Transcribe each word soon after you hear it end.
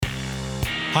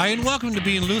Hi, and welcome to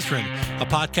Being Lutheran, a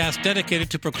podcast dedicated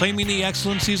to proclaiming the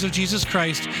excellencies of Jesus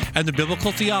Christ and the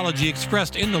biblical theology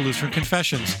expressed in the Lutheran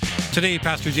Confessions. Today,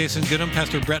 Pastor Jason Goodham,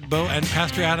 Pastor Brett Bowe, and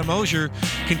Pastor Adam Osier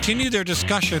continue their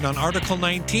discussion on Article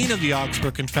 19 of the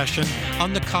Augsburg Confession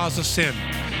on the cause of sin.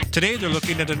 Today, they're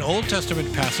looking at an Old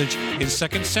Testament passage in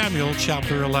 2 Samuel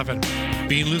chapter 11.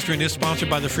 Being Lutheran is sponsored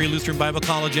by the Free Lutheran Bible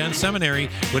College and Seminary.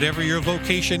 Whatever your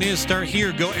vocation is, start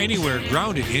here, go anywhere,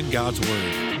 grounded in God's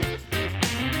Word.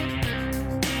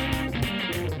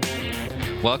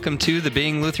 Welcome to the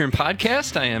Being Lutheran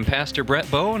podcast. I am Pastor Brett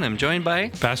Bowe, and I'm joined by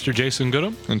Pastor Jason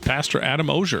Goodham and Pastor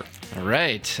Adam Osier. All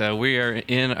right, we are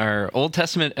in our Old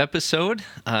Testament episode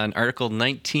on Article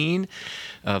 19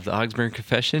 of the Augsburg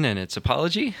Confession and its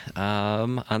apology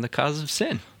on the cause of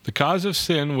sin. The cause of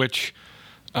sin, which,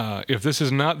 if this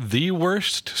is not the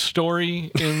worst story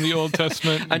in the Old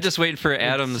Testament... I'm just waiting for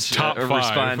Adam's top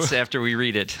response after we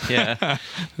read it. Yeah.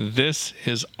 This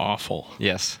is awful.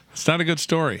 Yes. It's not a good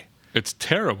story. It's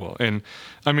terrible. And,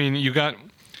 I mean, you got...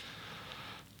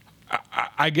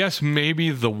 I guess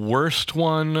maybe the worst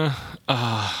one...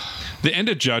 The end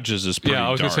of Judges is pretty dark. Yeah,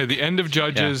 I was going to say, the end of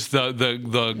Judges,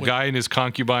 the guy and his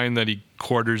concubine that he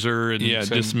quarters her and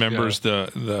dismembers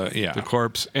the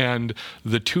corpse, and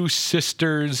the two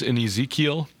sisters in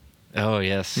Ezekiel. Oh,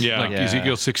 yes.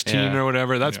 Ezekiel 16 or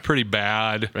whatever. That's pretty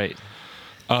bad. Right.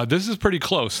 This is pretty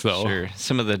close, though. Sure.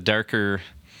 Some of the darker...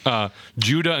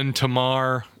 Judah and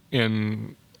Tamar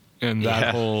in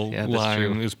that whole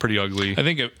line is pretty ugly. I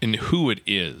think in who it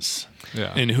is.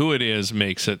 Yeah. And who it is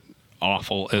makes it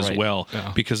awful as well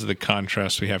because of the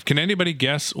contrast we have. Can anybody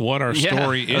guess what our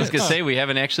story is? I was going to say, we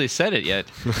haven't actually said it yet.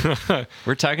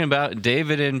 We're talking about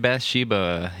David and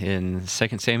Bathsheba in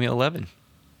 2 Samuel 11.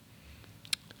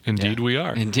 Indeed we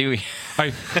are. Indeed we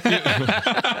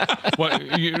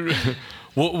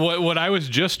What I was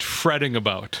just fretting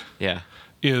about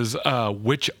is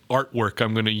which artwork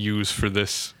I'm going to use for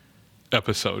this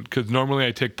episode, because normally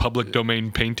I take public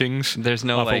domain paintings off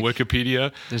of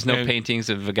Wikipedia. There's no paintings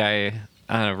of a guy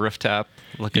on a rooftop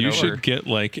looking over. You should get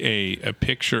like a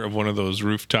picture of one of those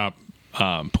rooftop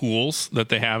pools that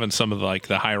they have in some of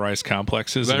the high-rise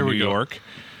complexes in New York.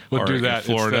 We'll do that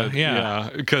in Florida. Yeah,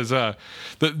 because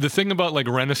the thing about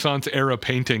Renaissance era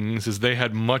paintings is they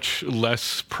had much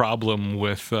less problem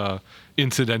with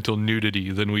incidental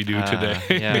nudity than we do today.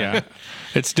 Yeah.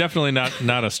 It's definitely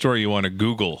not a story you want to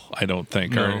Google, I don't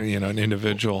think, or an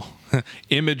individual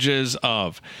images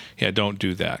of. Yeah, don't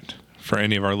do that. For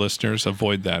any of our listeners,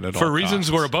 avoid that at all. For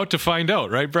reasons we're about to find out,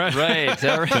 right, Brad? Right.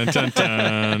 Dun, dun,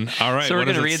 dun. All right. So we're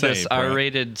going to read this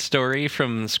R-rated story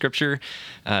from Scripture,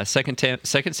 2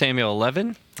 Samuel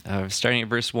 11, starting at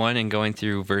verse 1 and going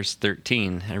through verse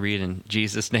 13. I read in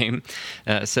Jesus' name.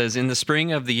 It says, "In the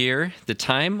spring of the year, the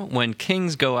time when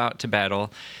kings go out to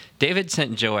battle, David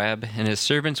sent Joab and his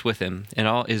servants with him and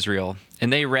all Israel,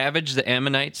 and they ravaged the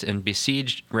Ammonites and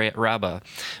besieged Rabbah,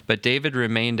 but David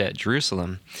remained at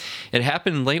Jerusalem. It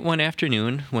happened late one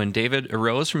afternoon when David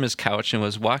arose from his couch and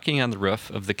was walking on the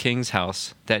roof of the king's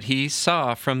house, that he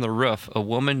saw from the roof a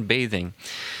woman bathing,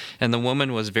 and the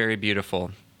woman was very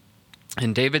beautiful.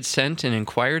 And David sent and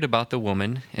inquired about the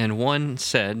woman, and one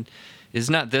said, 'Is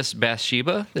not this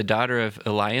Bathsheba, the daughter of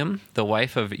Eliam, the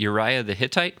wife of Uriah the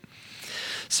Hittite?'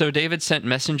 So David sent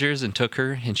messengers and took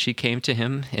her, and she came to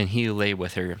him, and he lay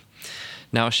with her.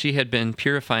 Now she had been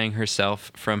purifying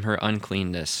herself from her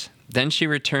uncleanness. Then she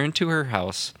returned to her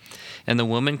house, and the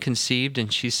woman conceived,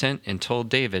 and she sent and told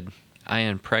David, 'I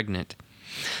am pregnant.'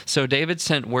 So David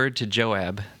sent word to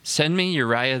Joab, 'Send me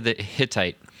Uriah the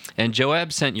Hittite.' And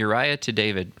Joab sent Uriah to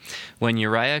David. When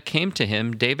Uriah came to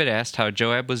him, David asked how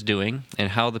Joab was doing, and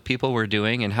how the people were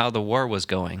doing, and how the war was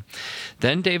going.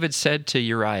 Then David said to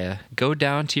Uriah, 'Go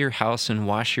down to your house and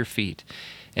wash your feet.'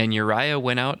 And Uriah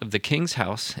went out of the king's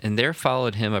house, and there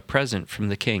followed him a present from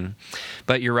the king.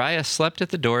 But Uriah slept at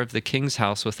the door of the king's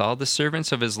house with all the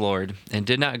servants of his lord, and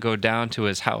did not go down to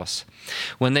his house.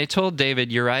 When they told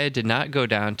David Uriah did not go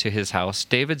down to his house,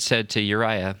 David said to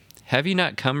Uriah, 'Have you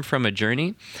not come from a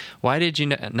journey? Why did you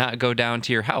not go down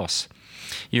to your house?'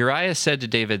 Uriah said to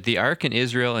David, 'The ark and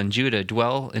Israel and Judah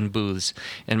dwell in booths,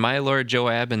 and my lord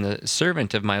Joab and the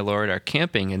servant of my lord are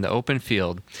camping in the open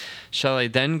field. Shall I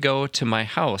then go to my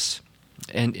house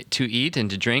and to eat and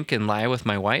to drink and lie with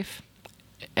my wife?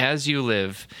 As you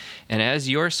live, and as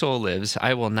your soul lives,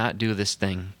 I will not do this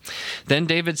thing.' Then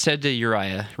David said to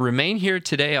Uriah, 'Remain here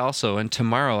today also, and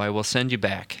tomorrow I will send you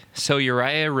back.' So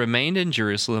Uriah remained in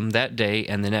Jerusalem that day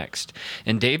and the next.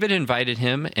 And David invited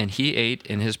him, and he ate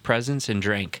in his presence and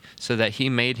drank, so that he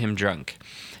made him drunk.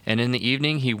 And in the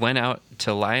evening he went out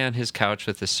to lie on his couch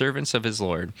with the servants of his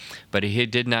Lord, but he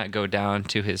did not go down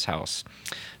to his house.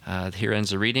 Here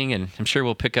ends the reading, and I'm sure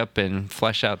we'll pick up and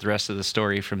flesh out the rest of the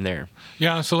story from there.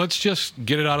 Yeah, so let's just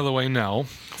get it out of the way now.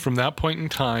 From that point in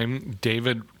time,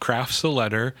 David crafts a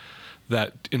letter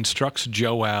that instructs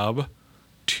Joab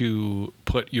to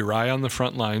put Uriah on the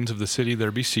front lines of the city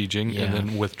they're besieging and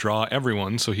then withdraw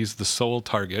everyone. So he's the sole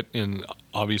target, and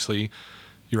obviously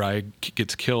Uriah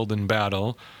gets killed in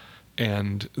battle.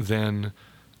 And then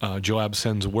Joab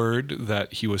sends word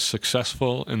that he was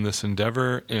successful in this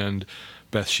endeavor, and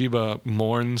Bathsheba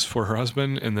mourns for her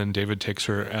husband, and then David takes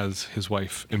her as his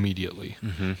wife immediately.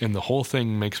 And the whole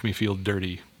thing makes me feel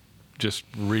dirty just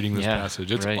reading this passage.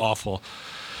 It's awful.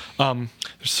 There's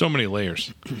so many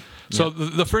layers. So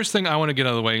the first thing I want to get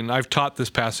out of the way, and I've taught this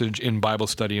passage in Bible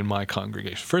study in my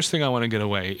congregation. First thing I want to get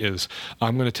away is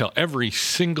I'm going to tell every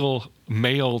single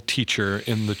male teacher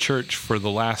in the church for the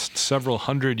last several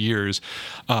hundred years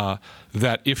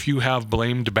that if you have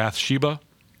blamed Bathsheba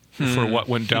for what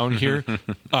went down here,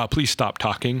 please stop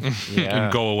talking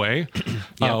and go away.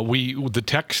 The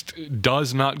text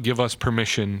does not give us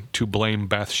permission to blame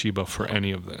Bathsheba for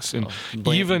any of this. And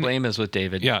blame is with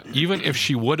David. Yeah, even if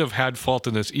she would have had fault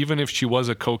in this, even if she was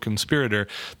a co-conspirator,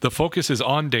 the focus is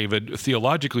on David,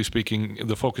 theologically speaking,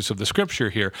 the focus of the scripture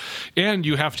here. And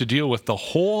you have to deal with the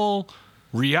whole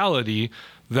reality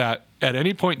that at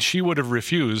any point she would have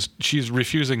refused, she's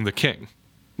refusing the king.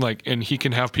 And he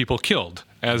can have people killed,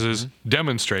 as is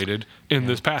demonstrated in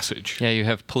this passage. Yeah, you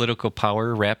have political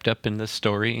power wrapped up in this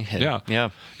story.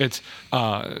 It's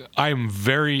I'm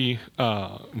very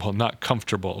not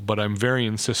comfortable, but I'm very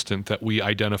insistent that we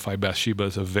identify Bathsheba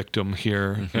as a victim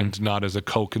here and not as a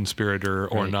co-conspirator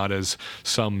or not as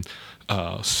some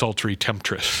sultry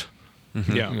temptress.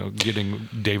 Getting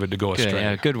David to go astray.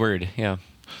 Yeah, good word. Yeah.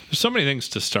 There's so many things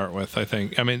to start with, I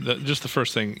think. I mean, just the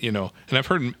first thing, and I've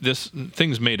heard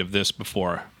things made of this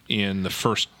before in the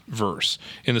first verse.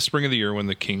 In the spring of the year when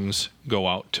the kings go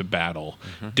out to battle,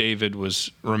 David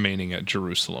was remaining at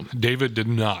Jerusalem. David did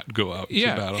not go out to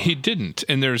battle. He didn't.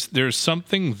 And there's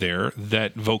something there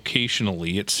that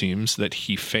vocationally it seems that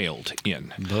he failed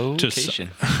in.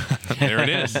 Vocation. There it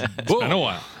is. It's been a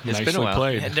while. It's been a while.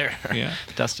 Played. Yeah.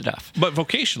 Dust it off. But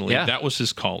vocationally, that was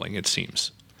his calling, it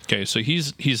seems. Okay, so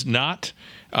he's not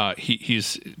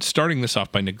he's starting this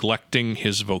off by neglecting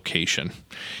his vocation.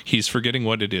 He's forgetting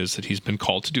what it is that he's been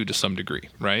called to do to some degree,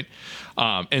 right?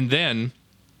 And then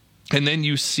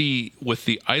you see with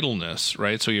the idleness,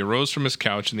 right? So he arose from his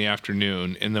couch in the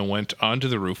afternoon and then went onto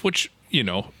the roof, which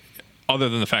other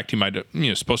than the fact he might have,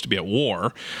 supposed to be at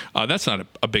war, that's not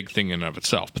a big thing in and of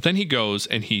itself. But then he goes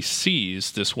and he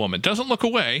sees this woman. Doesn't look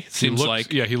away. Seems like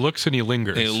he looks and he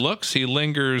lingers. He looks, he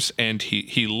lingers, and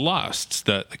he lusts.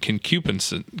 The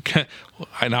concupiscence.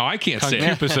 Now I can't say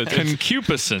it.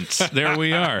 Concupiscence. There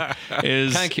we are.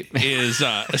 Is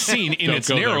seen in its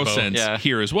narrow sense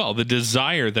here as well. The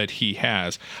desire that he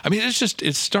has. I mean,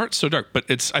 it starts so dark, but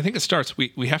I think it starts.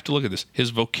 We have to look at this. His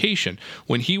vocation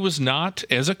when he was not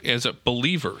as a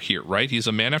believer here, right? He's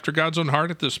a man after God's own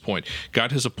heart at this point.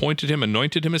 God has appointed him,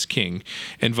 anointed him as king,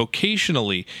 and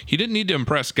vocationally, he didn't need to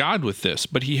impress God with this,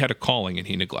 but he had a calling and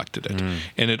he neglected it.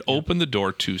 And it opened the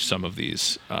door to some of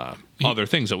these other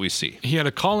things that we see. He had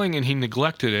a calling and he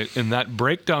neglected it, and that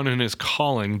breakdown in his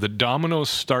calling, the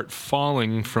dominoes start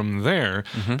falling from there,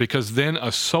 because then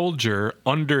a soldier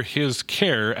under his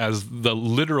care as the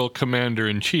literal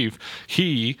commander-in-chief,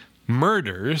 he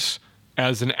murders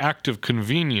as an act of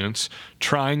convenience,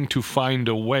 trying to find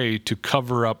a way to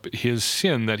cover up his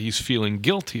sin that he's feeling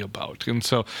guilty about. And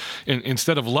so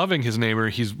instead of loving his neighbor,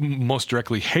 he's most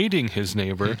directly hating his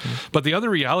neighbor. But the other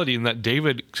reality in that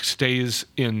David stays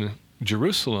in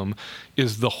Jerusalem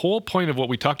is the whole point of what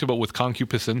we talked about with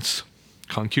concupiscence.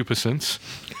 Did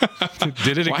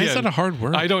it again. Why is that a hard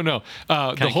word? I don't know.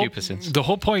 Concupiscence. The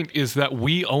whole point is that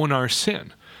we own our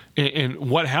sin. And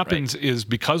what happens is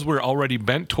because we're already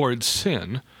bent towards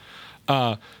sin,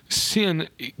 sin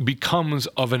becomes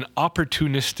of an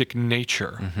opportunistic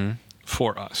nature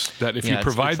for us. That if you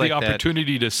provide the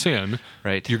opportunity to sin,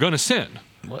 you're going to sin.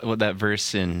 What that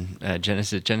verse in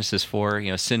Genesis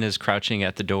 4, sin is crouching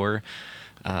at the door.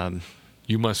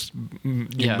 You must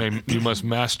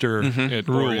master it,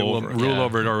 rule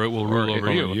over it, or it will rule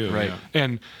over you. Right.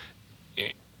 And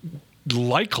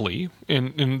likely,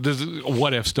 and this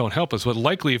what ifs don't help us, but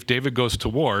likely if David goes to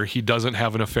war, he doesn't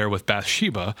have an affair with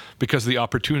Bathsheba because the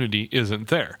opportunity isn't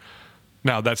there.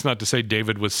 Now, that's not to say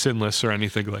David was sinless or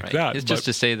anything like that. It's just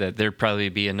to say that there'd probably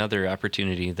be another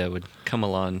opportunity that would come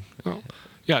along.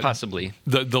 Possibly.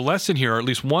 The lesson here, or at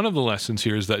least one of the lessons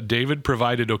here, is that David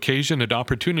provided occasion and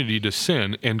opportunity to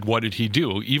sin, and what did he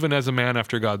do? Even as a man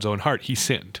after God's own heart, he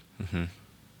sinned. Mm-hmm.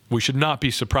 We should not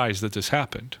be surprised that this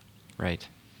happened. Right.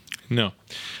 No.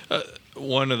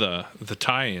 One of the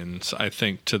tie-ins, I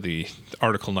think, to the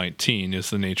Article 19 is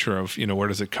the nature of, where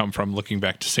does it come from, looking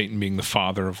back to Satan being the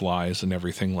father of lies and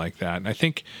everything like that. And I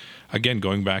think, again,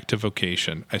 going back to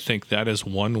vocation, I think that is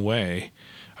one way.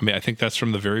 I think that's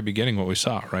from the very beginning what we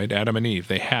saw, right? Adam and Eve,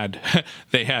 they had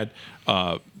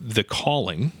the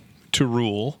calling to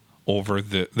rule over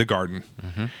the garden,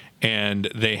 mm-hmm. and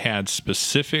they had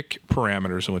specific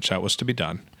parameters in which that was to be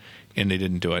done, and they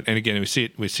didn't do it. And again, we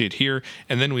see it here,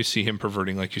 and then we see him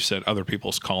perverting, like you said, other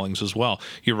people's callings as well.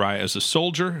 Uriah, as a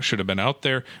soldier, should have been out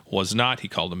there, was not. He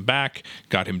called him back,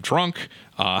 got him drunk,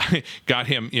 got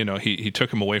him. He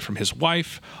took him away from his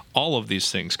wife. All of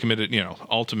these things committed.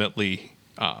 Ultimately.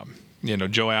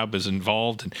 Joab is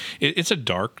involved, and it's a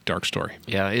dark story.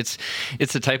 Yeah, it's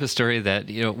the type of story that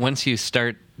once you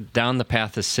start down the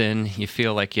path of sin, you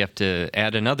feel like you have to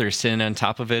add another sin on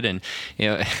top of it. And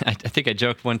I think I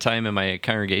joked one time in my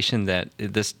congregation that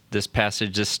this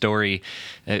passage, this story,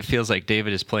 it feels like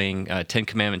David is playing Ten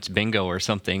Commandments bingo or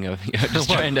something, of just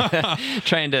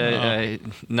trying to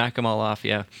knock them all off.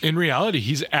 Yeah. In reality,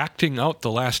 he's acting out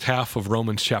the last half of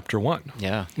Romans chapter 1.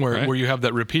 Yeah. Where you have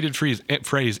that repeated phrase,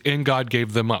 and God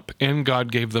gave them up, and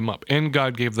God gave them up, and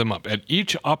God gave them up. At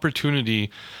each opportunity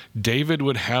David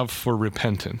would have for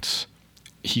repentance,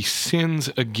 he sins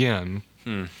again,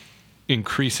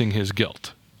 increasing his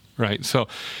guilt, right? So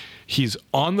he's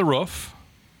on the roof,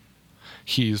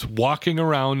 he's walking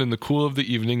around in the cool of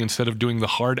the evening instead of doing the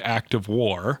hard act of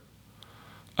war,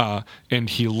 and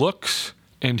he looks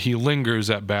and he lingers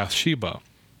at Bathsheba.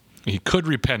 He could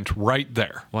repent right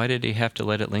there. Why did he have to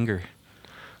let it linger?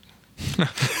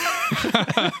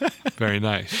 Very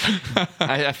nice.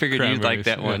 I figured you'd like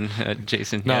that one,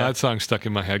 Jason. No, that song stuck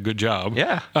in my head. Good job.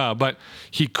 Yeah. But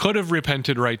he could have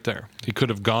repented right there. He could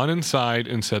have gone inside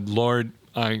and said, Lord,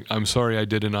 I'm sorry I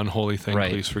did an unholy thing.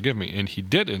 Right. Please forgive me. And he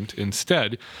didn't.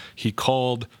 Instead, he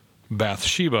called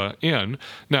Bathsheba in.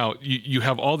 Now, you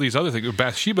have all these other things.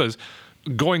 Bathsheba's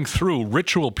going through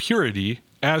ritual purity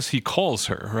as he calls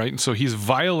her, right? And so he's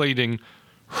violating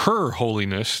her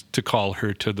holiness to call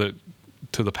her to the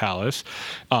palace.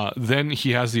 Then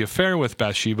he has the affair with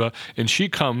Bathsheba, and she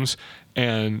comes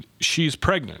and she's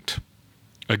pregnant.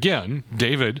 Again,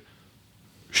 David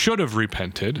should have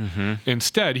repented. Mm-hmm.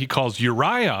 Instead, he calls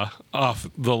Uriah off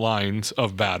the lines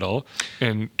of battle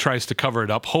and tries to cover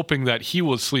it up, hoping that he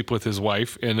will sleep with his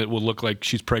wife and it will look like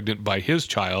she's pregnant by his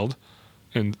child,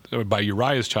 or by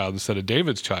Uriah's child instead of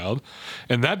David's child.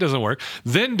 And that doesn't work.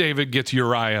 Then David gets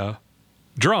Uriah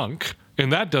drunk,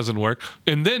 and that doesn't work.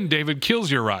 And then David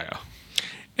kills Uriah.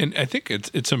 And I think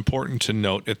it's important to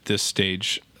note at this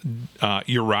stage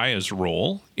Uriah's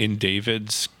role in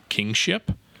David's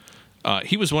kingship.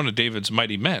 He was one of David's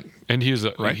mighty men, and he was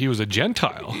a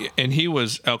Gentile, and he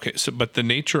was okay. So, but the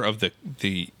nature of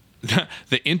the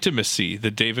intimacy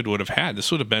that David would have had, this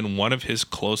would have been one of his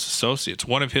close associates,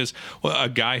 a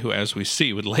guy who, as we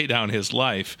see, would lay down his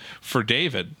life for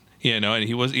David. And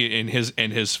he was in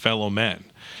his fellow men.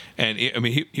 And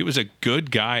he was a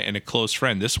good guy and a close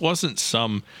friend. This wasn't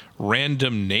some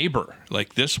random neighbor.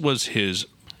 Like, this was his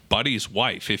buddy's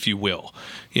wife, if you will.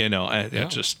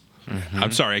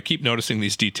 I'm sorry, I keep noticing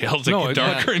these details that get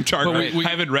darker and darker. I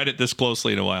haven't read it this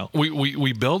closely in a while.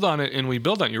 We build on it, and we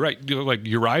build on it. You're right. Like,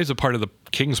 Uriah is a part of the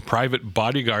king's private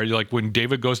bodyguard. Like, when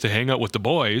David goes to hang out with the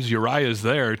boys, Uriah is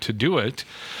there to do it.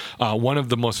 One of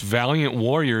the most valiant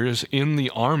warriors in the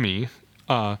army,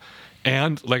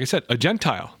 and, like I said, a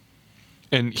Gentile.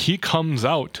 And he comes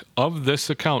out of this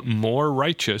account more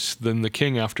righteous than the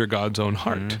king after God's own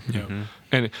heart. Mm-hmm.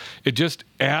 And it just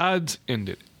adds and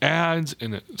it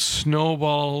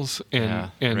snowballs,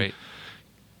 and right.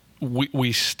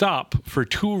 we stop for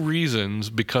two reasons,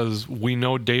 because we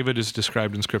know David is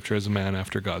described in Scripture as a man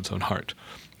after God's own heart.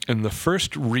 And the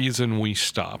first reason we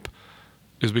stop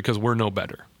is because we're no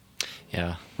better.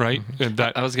 Yeah. Right? Mm-hmm. And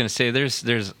I was going to say,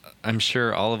 there's I'm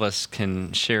sure all of us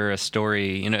can share a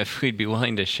story, if we'd be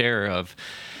willing to share, of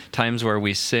times where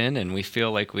we sin and we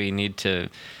feel like we need to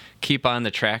keep on the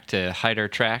track to hide our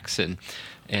tracks and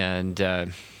end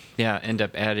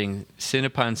up adding sin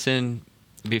upon sin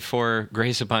before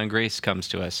grace upon grace comes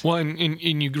to us. Well, and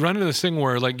you run into this thing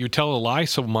where, like, you tell a lie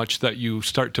so much that you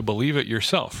start to believe it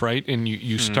yourself, right? And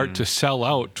you start to sell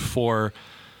out for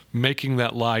making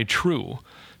that lie true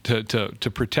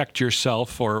to protect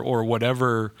yourself or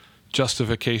whatever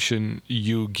justification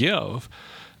you give.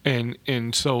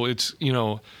 And so it's,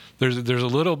 there's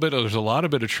a lot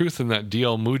of truth in that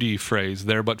D.L. Moody phrase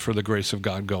there, but for the grace of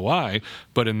God go I.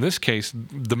 But in this case,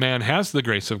 the man has the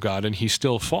grace of God and he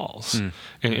still falls.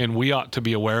 And we ought to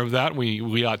be aware of that.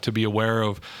 We ought to be aware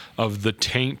of the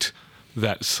taint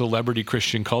that celebrity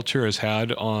Christian culture has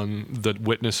had on the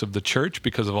witness of the church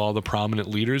because of all the prominent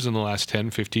leaders in the last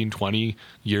 10, 15, 20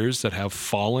 years that have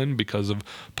fallen because of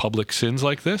public sins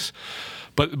like this.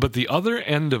 But the other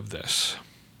end of this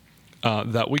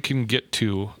that we can get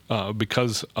to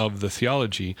because of the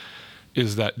theology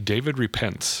is that David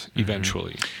repents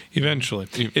eventually. Eventually.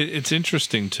 It's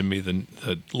interesting to me,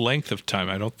 the length of time.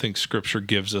 I don't think Scripture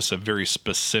gives us a very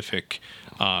specific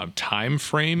time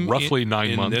frame. Roughly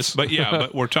 9 months. But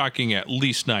we're talking at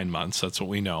least 9 months. That's what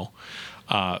we know.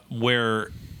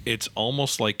 Where it's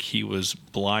almost like he was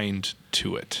blind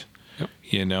to it. Yep.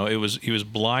 He was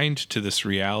blind to this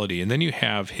reality. And then you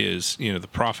have his, the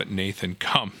prophet Nathan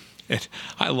come. And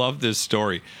I love this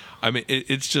story. I mean,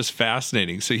 it's just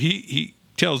fascinating. So he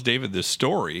tells David this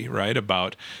story, right,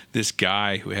 about this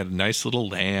guy who had a nice little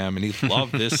lamb, and he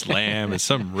loved this lamb, and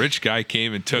some rich guy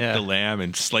came and took the lamb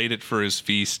and slayed it for his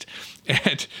feast.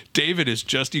 And David is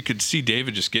just, you could see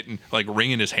David just getting, like,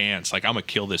 wringing his hands, like, I'm going to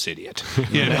kill this idiot.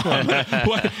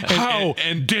 How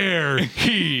dare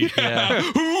he?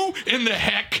 Who in the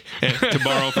heck, to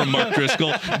borrow from Mark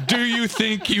Driscoll, do you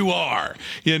think you are?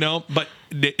 But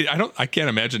I can't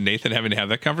imagine Nathan having to have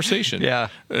that conversation. Yeah.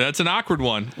 That's an awkward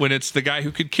one when it's the guy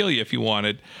who could kill you if you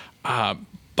wanted.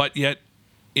 But yet,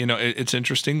 it's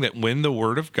interesting that when the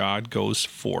word of God goes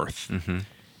forth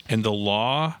and the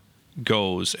law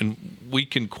goes, and we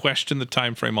can question the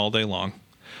time frame all day long,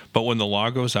 but when the law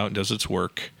goes out and does its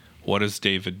work, what does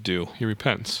David do? He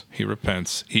repents.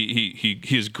 He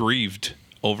is grieved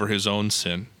over his own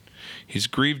sin. He's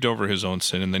grieved over his own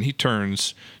sin, and then he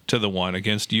turns to the one,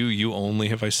 against you only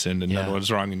have I sinned and done what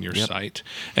is wrong in your sight.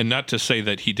 And not to say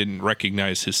that he didn't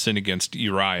recognize his sin against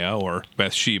Uriah or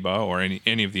Bathsheba or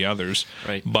any of the others,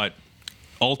 right. But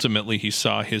ultimately he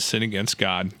saw his sin against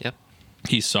God. Yep.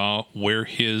 He saw where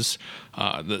his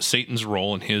Satan's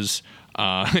role and his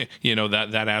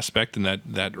that aspect and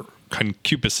that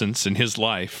concupiscence in his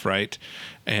life, right?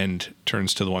 And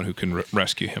turns to the one who can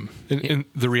rescue him. And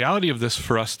the reality of this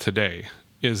for us today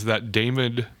is that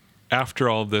David, after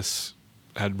all this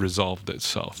had resolved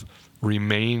itself,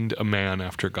 remained a man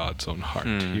after God's own heart.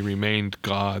 He remained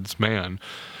God's man,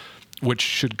 which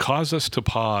should cause us to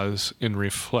pause and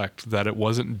reflect that it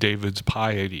wasn't David's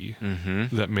piety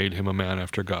that made him a man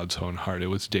after God's own heart. It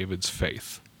was David's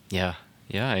faith. Yeah.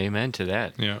 Yeah. Amen to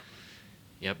that. Yeah.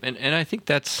 Yep. And I think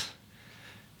that's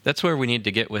where we need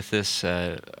to get with this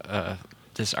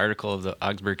this article of the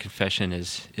Augsburg Confession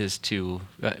is to,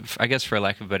 I guess for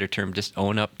lack of a better term, just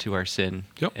own up to our sin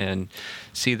and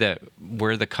see that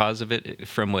we're the cause of it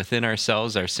from within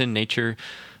ourselves, our sin nature.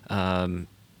 And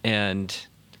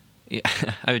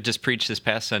I would just preach this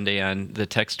past Sunday on the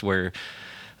text where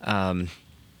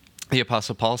the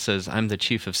Apostle Paul says, I'm the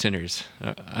chief of sinners.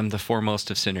 I'm the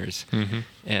foremost of sinners.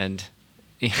 And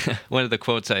one of the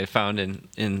quotes I found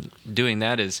in doing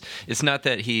that is, it's not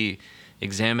that he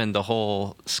examined the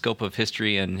whole scope of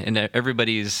history and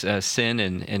everybody's sin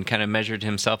and kind of measured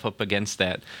himself up against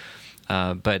that,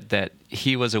 but that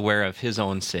he was aware of his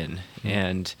own sin.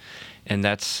 And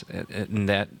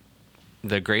that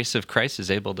the grace of Christ is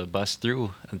able to bust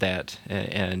through that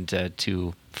and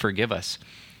to forgive us.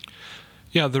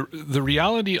 Yeah, the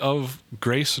reality of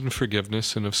grace and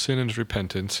forgiveness and of sin and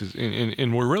repentance is,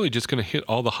 and we're really just going to hit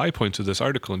all the high points of this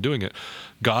article in doing it.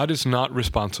 God is not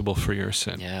responsible for your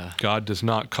sin. Yeah. God does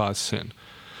not cause sin.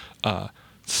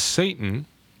 Satan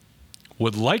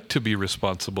would like to be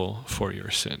responsible for your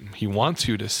sin. He wants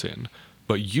you to sin,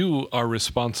 but you are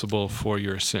responsible for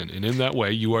your sin. And in that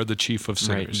way, you are the chief of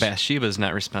sinners. Right. Bathsheba is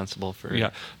not responsible for it. Yeah.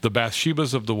 The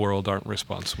Bathshebas of the world aren't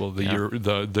responsible. The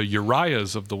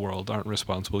Uriahs of the world aren't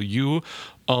responsible. You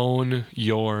own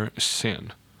your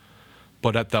sin.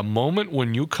 But at the moment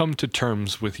when you come to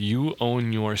terms with you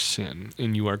own your sin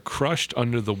and you are crushed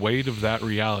under the weight of that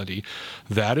reality,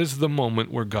 that is the moment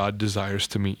where God desires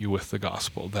to meet you with the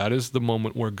gospel. That is the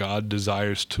moment where God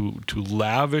desires to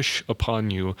lavish upon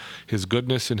you his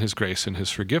goodness and his grace and his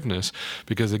forgiveness.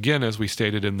 Because again, as we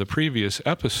stated in the previous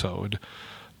episode,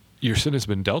 your sin has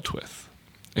been dealt with.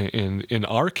 In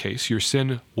our case, your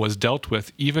sin was dealt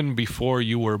with even before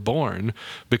you were born,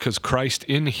 because Christ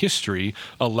in history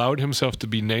allowed himself to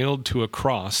be nailed to a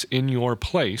cross in your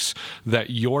place that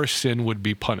your sin would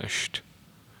be punished.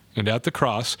 And at the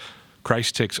cross,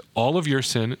 Christ takes all of your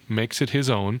sin, makes it his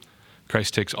own,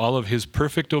 Christ takes all of his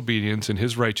perfect obedience and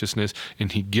his righteousness,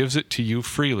 and he gives it to you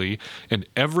freely. And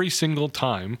every single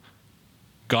time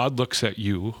God looks at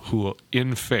you who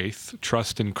in faith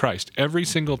trust in Christ, every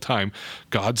single time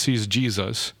God sees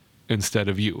Jesus instead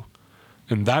of you.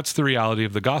 And that's the reality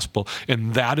of the gospel.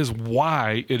 And that is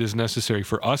why it is necessary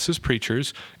for us as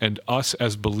preachers and us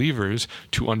as believers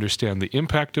to understand the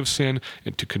impact of sin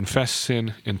and to confess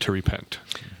sin and to repent.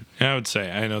 I would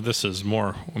say, I know this is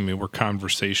more, we're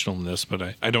conversational in this,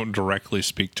 but I don't directly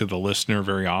speak to the listener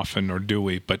very often, or do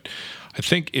we? But I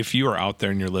think if you are out there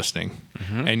and you're listening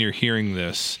and you're hearing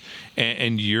this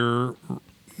and you're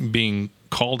being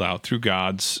called out through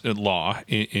God's law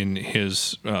in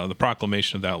his the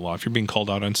proclamation of that law, if you're being called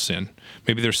out on sin,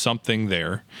 maybe there's something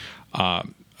there.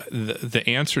 The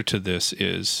answer to this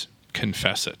is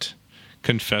confess it.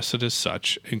 Confess it as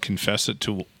such, and confess it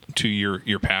to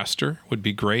your pastor would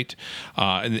be great.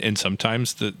 And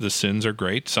sometimes the sins are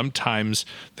great. Sometimes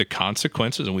the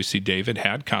consequences, and we see David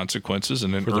had consequences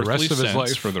in an earthly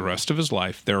sense for the rest of his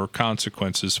life. There are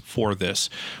consequences for this.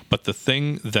 But the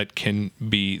thing that can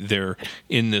be there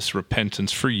in this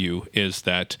repentance for you is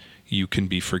that you can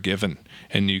be forgiven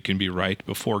and you can be right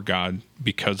before God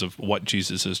because of what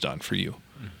Jesus has done for you.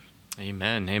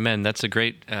 Amen. Amen. That's a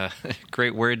great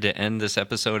word to end this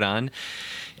episode on.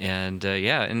 And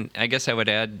and I guess I would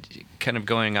add, kind of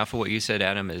going off of what you said,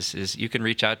 Adam, is you can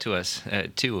reach out to us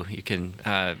too. You can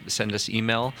send us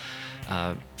email,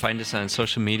 find us on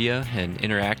social media, and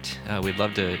interact. We'd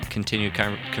love to continue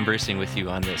conversing with you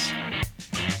on this.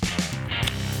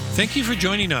 Thank you for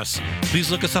joining us.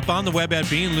 Please look us up on the web at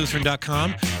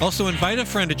beinglutheran.com. Also, invite a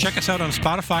friend to check us out on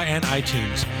Spotify and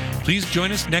iTunes. Please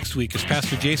join us next week as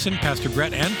Pastor Jason, Pastor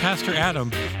Brett, and Pastor Adam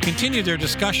continue their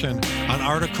discussion on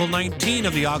Article 19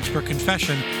 of the Augsburg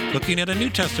Confession, looking at a New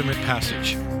Testament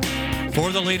passage.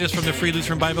 For the latest from the Free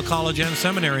Lutheran Bible College and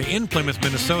Seminary in Plymouth,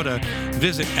 Minnesota,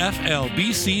 visit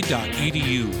flbc.edu.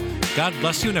 God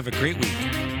bless you and have a great week.